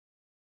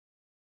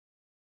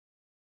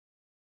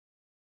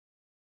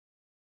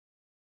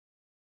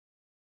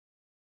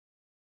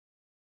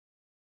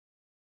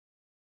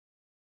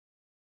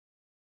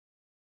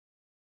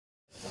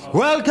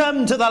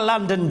Welcome to the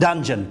London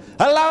Dungeon.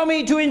 Allow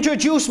me to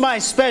introduce my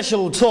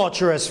special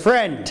torturous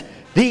friend,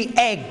 the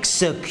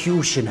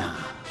Eggcecutioner.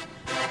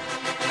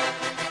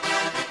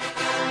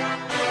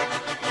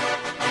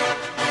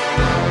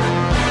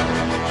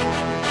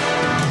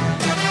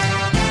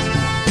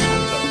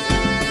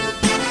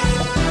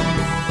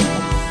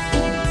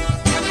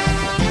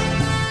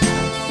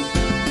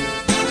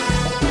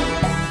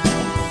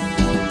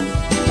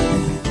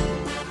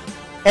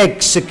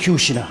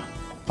 Eggcecutioner,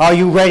 are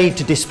you ready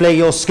to display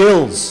your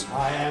skills?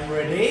 I am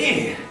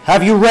ready.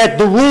 Have you read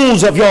the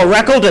rules of your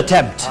record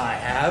attempt? I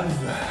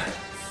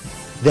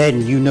have.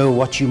 Then you know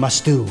what you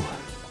must do.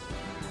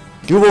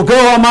 You will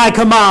go on my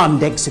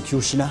command,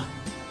 Eggcecutioner.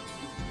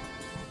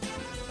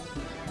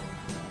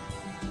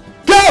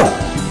 Go!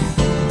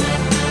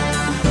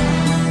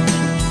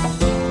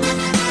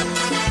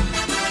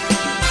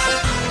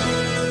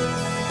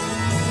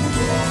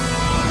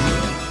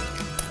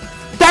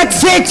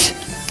 That's it!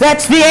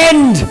 That's the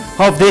end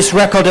of this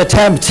record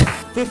attempt.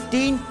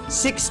 15,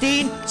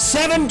 16,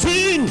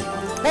 17!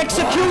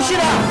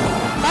 Executioner!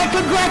 I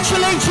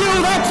congratulate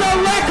you! That's a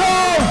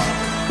record!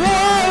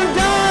 Well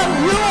done!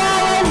 You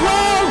are a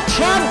world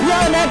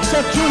champion,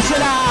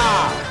 Executioner!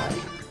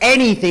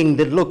 Anything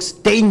that looks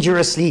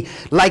dangerously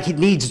like it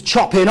needs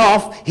chopping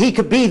off, he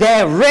could be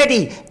there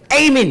ready,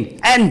 aiming,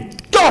 and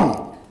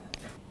done!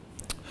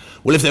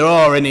 Well, if there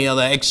are any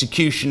other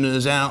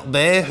executioners out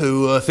there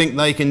who think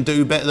they can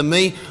do better than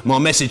me, my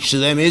message to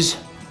them is,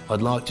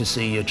 I'd like to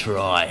see you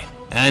try.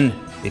 And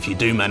if you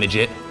do manage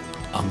it,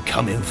 I'm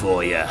coming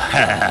for you.